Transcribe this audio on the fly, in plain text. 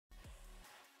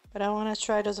But I wanna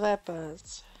try those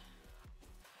weapons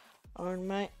on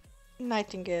my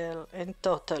Nightingale and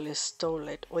totally stole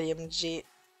it. OMG,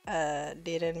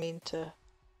 didn't mean to.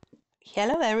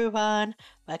 Hello everyone,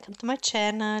 welcome to my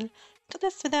channel. To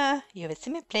this video, you will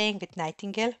see me playing with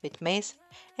Nightingale with Mace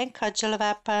and Cudgel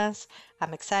weapons.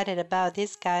 I'm excited about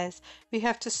these guys. We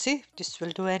have to see if this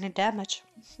will do any damage.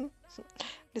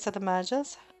 These are the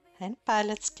mages and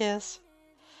pilot skills.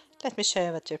 Let me show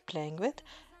you what we're playing with.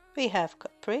 We have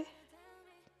Capri,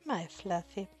 my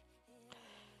Fluffy,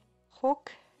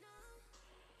 Hook,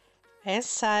 and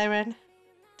Siren.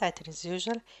 Titan as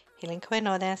usual, healing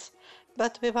coincidence.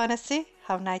 But we wanna see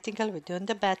how Nightingale will do in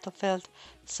the battlefield.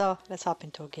 So let's hop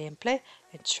into a gameplay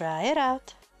and try it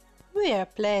out. We are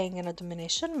playing in a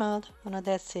Domination mode on a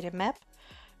Dead City map.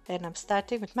 And I'm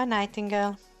starting with my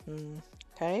Nightingale.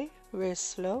 Okay, we're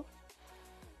slow.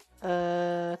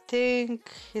 I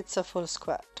think it's a full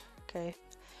squad. Okay,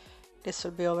 this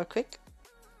will be over quick.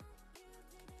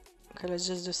 Okay, let's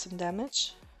just do some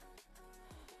damage.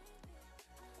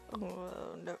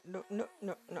 Oh, no.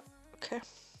 Okay.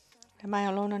 Am I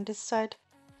alone on this side?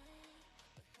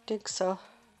 Think so.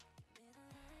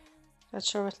 Not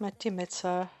sure what my teammates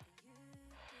are.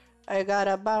 I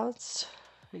gotta bounce.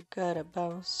 We gotta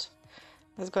bounce.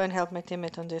 Let's go and help my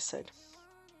teammate on this side.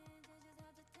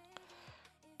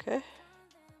 Okay.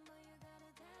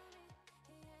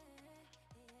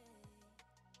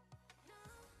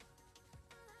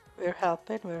 We're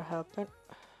helping.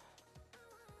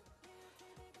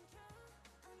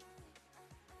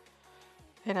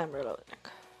 And I'm reloading.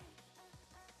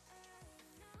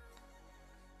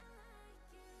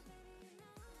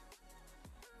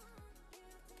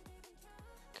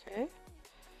 Okay.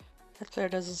 That player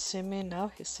doesn't see me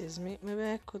now, he sees me. Maybe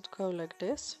I could go like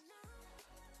this.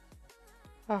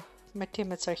 Oh, my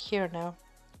teammates are here now.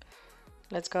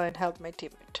 Let's go and help my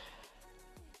teammate.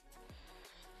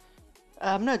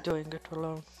 I'm not doing it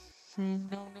alone.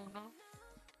 No.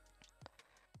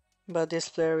 But this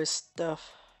player is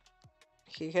tough.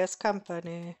 He has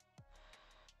company.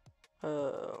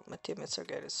 My teammates are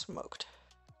getting smoked.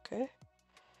 Okay.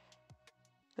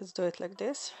 Let's do it like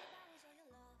this.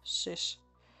 Shish.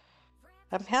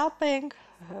 I'm helping.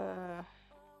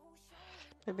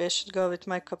 Maybe I should go with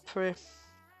my Capri.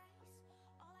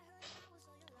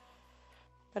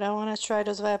 But I want to try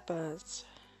those weapons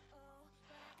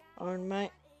on my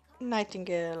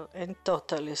Nightingale and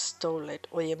totally stole it.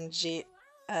 OMG,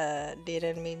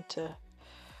 didn't mean to.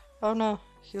 Oh no,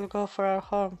 he'll go for our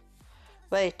home.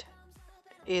 Wait,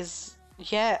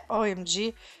 yeah,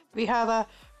 OMG. We have a,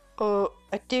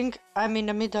 I think I'm in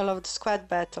the middle of the squad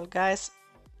battle, guys.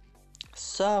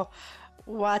 So,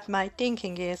 what my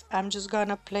thinking is, I'm just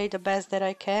gonna play the best that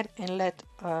I can and let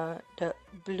the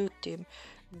blue team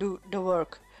do the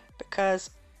work. Because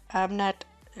I'm not,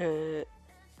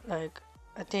 like,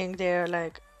 I think they're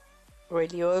like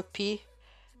really OP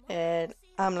and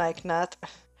I'm like not.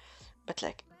 But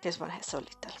like, this one has so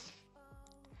little.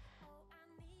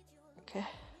 Okay.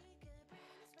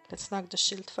 Let's knock the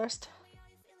shield first.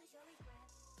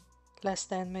 Last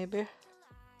stand maybe.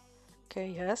 Okay,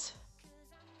 yes.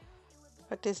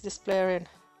 What is this player in?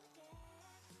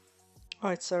 Oh,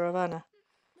 it's a Ravana.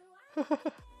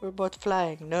 We're both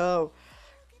flying. No.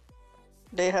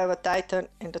 They have a Titan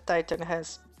and the Titan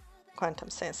has quantum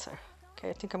sensor. Okay,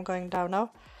 I think I'm going down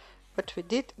now. But we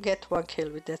did get one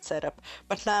kill with that setup.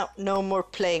 But now, no more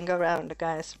playing around,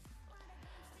 guys.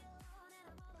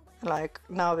 Like,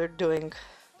 now we're going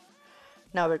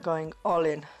all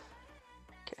in.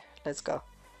 Okay, let's go.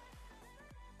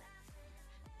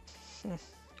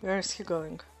 Where is he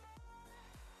going?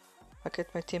 Okay,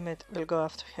 my teammate will go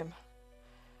after him.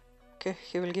 Okay,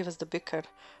 he will give us the beacon.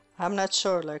 I'm not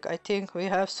sure, like, I think we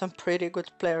have some pretty good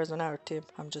players on our team,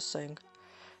 I'm just saying.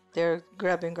 They're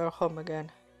grabbing our home again.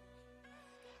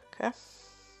 Okay.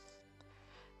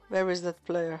 Where is that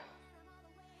player?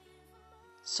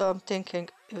 So I'm thinking,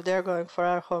 if they're going for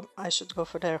our home, I should go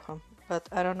for their home. But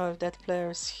I don't know if that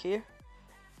player is here.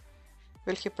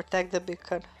 Will he protect the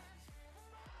beacon?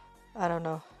 I don't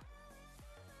know.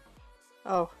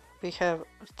 Oh, we have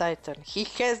Titan. He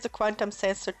has the quantum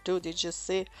sensor too, did you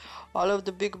see? All of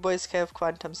the big boys have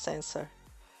quantum sensor.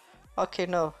 Okay,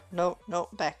 no,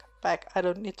 back. I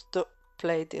don't need to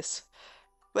play this.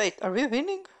 Wait, are we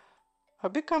winning? Our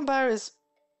beacon bar is...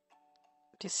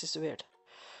 This is weird.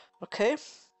 Okay.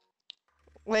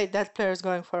 Wait, that player is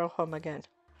going for a home again.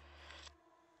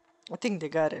 I think they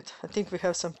got it. I think we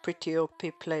have some pretty OP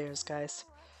players, guys.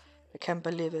 I can't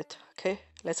believe it. Okay,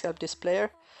 let's help this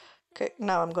player. Okay,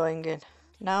 now I'm going in.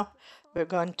 Now we're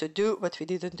going to do what we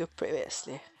didn't do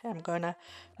previously. I'm gonna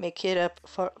make it up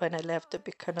for when I left the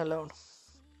beacon alone.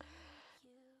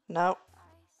 Now,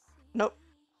 no.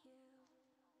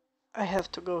 I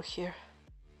have to go here.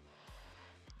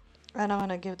 I don't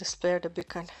want to give this player the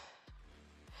beacon.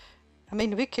 I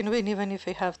mean, we can win even if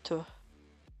we have to.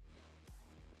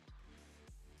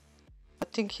 I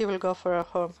think he will go for a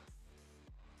home.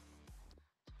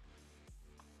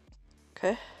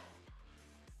 Okay.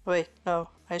 Wait, no,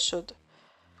 I should.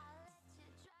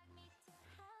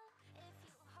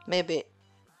 Maybe.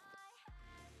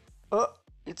 Oh,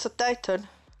 it's a Titan.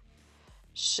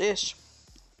 Sheesh.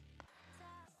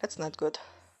 That's not good.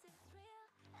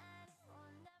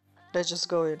 Let's just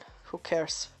go in. Who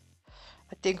cares?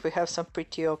 I think we have some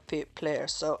pretty OP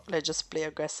players, so let's just play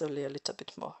aggressively a little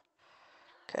bit more.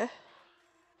 Okay.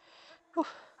 Ooh,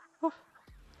 ooh.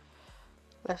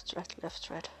 Left,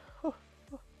 right. Ooh,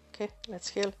 ooh. Okay, let's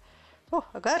heal. Oh,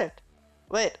 I got it.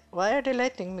 Wait, why are they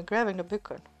letting me grabbing the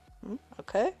beacon?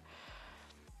 Okay.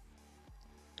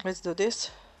 Let's do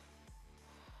this.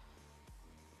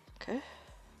 Okay.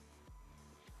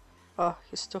 Oh,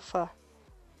 he's too far.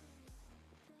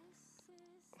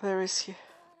 Where is he?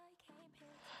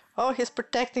 Oh, he's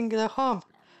protecting the home.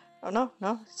 Oh, no,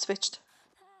 it switched.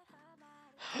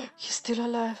 He's still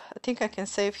alive. I think I can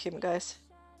save him, guys.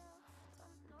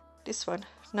 This one.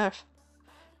 Nerf.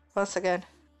 Once again.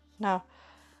 Now.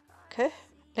 Okay.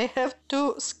 They have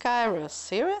 2 Skyros.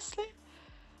 Seriously?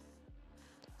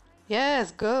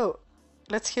 Yes, go.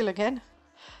 Let's heal again.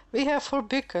 We have 4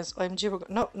 beacons. OMG,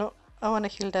 no. I want to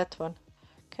heal that one.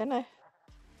 Can I?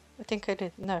 I think I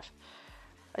did. Nerf.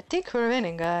 I think we're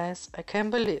winning, guys. I can't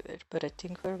believe it, but I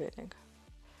think we're winning.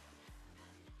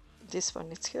 This one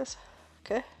needs heals.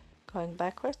 Okay, going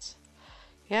backwards.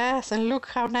 Yes, and look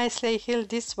how nicely I healed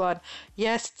this one.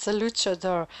 Yes, it's a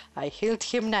luchador. I healed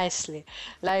him nicely.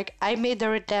 Like, I made a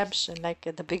redemption. Like,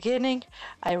 at the beginning,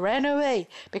 I ran away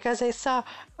because I saw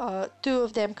 2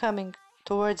 of them coming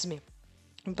towards me.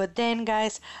 But then,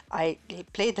 guys, I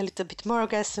played a little bit more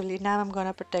aggressively. Now I'm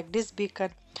gonna protect this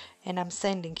beacon, and I'm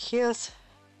sending heals.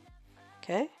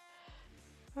 Okay.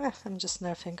 I'm just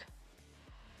nerfing.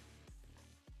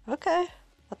 Okay.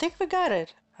 I think we got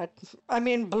it. I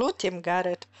mean, blue team got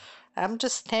it. I'm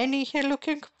just standing here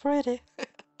looking pretty.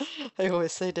 I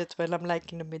always say that when I'm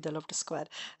like in the middle of the squad.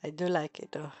 I do like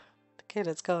it though. Okay,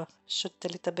 let's go. Shoot a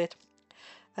little bit.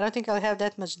 I don't think I'll have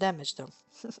that much damage though.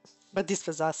 But this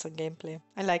was awesome gameplay.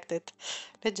 I liked it.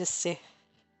 Let's just see.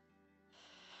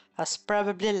 I'll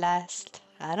probably last.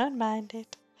 I don't mind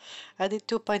it. I did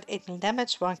 2.8 mil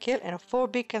damage, 1 kill, and 4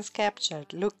 beacons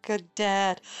captured. Look at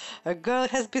that. A girl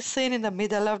has been seen in the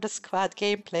middle of the squad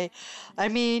gameplay. I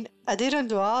mean, I didn't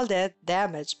do all that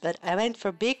damage, but I went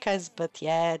for beacons. But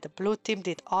yeah, the blue team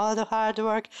did all the hard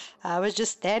work. I was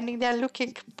just standing there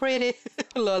looking pretty.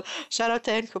 Lol. Shout out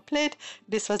to anyone who played.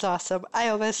 This was awesome. I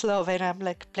always love when I'm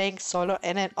like playing solo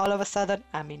and then all of a sudden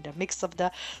I'm in the mix of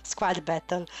the squad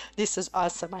battle. This is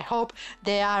awesome. I hope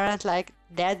they aren't like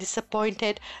that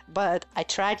disappointed, but I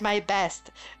tried my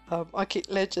best. Okay,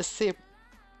 let's just see.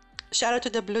 Shout out to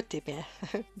the blue team, yeah.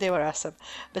 They were awesome.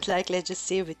 But like, let's just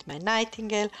see with my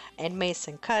Nightingale and Mace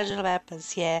and Cudgel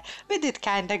weapons, yeah, we did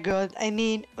kinda good. I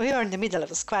mean, we were in the middle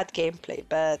of a squad gameplay,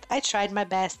 but I tried my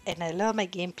best and I love my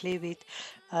gameplay with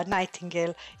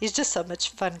Nightingale. It's just so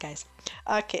much fun, guys.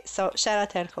 Okay, so shout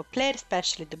out to everyone who played,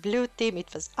 especially the blue team.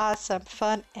 It was awesome,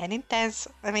 fun, and intense.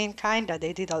 I mean, kinda,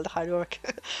 they did all the hard work.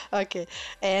 Okay,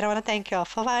 and I want to thank you all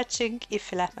for watching.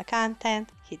 If you like my content,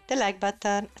 hit the like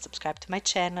button, subscribe to my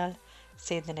channel.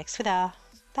 See you in the next video.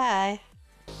 Bye!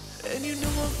 And you know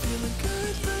I'm feeling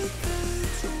good.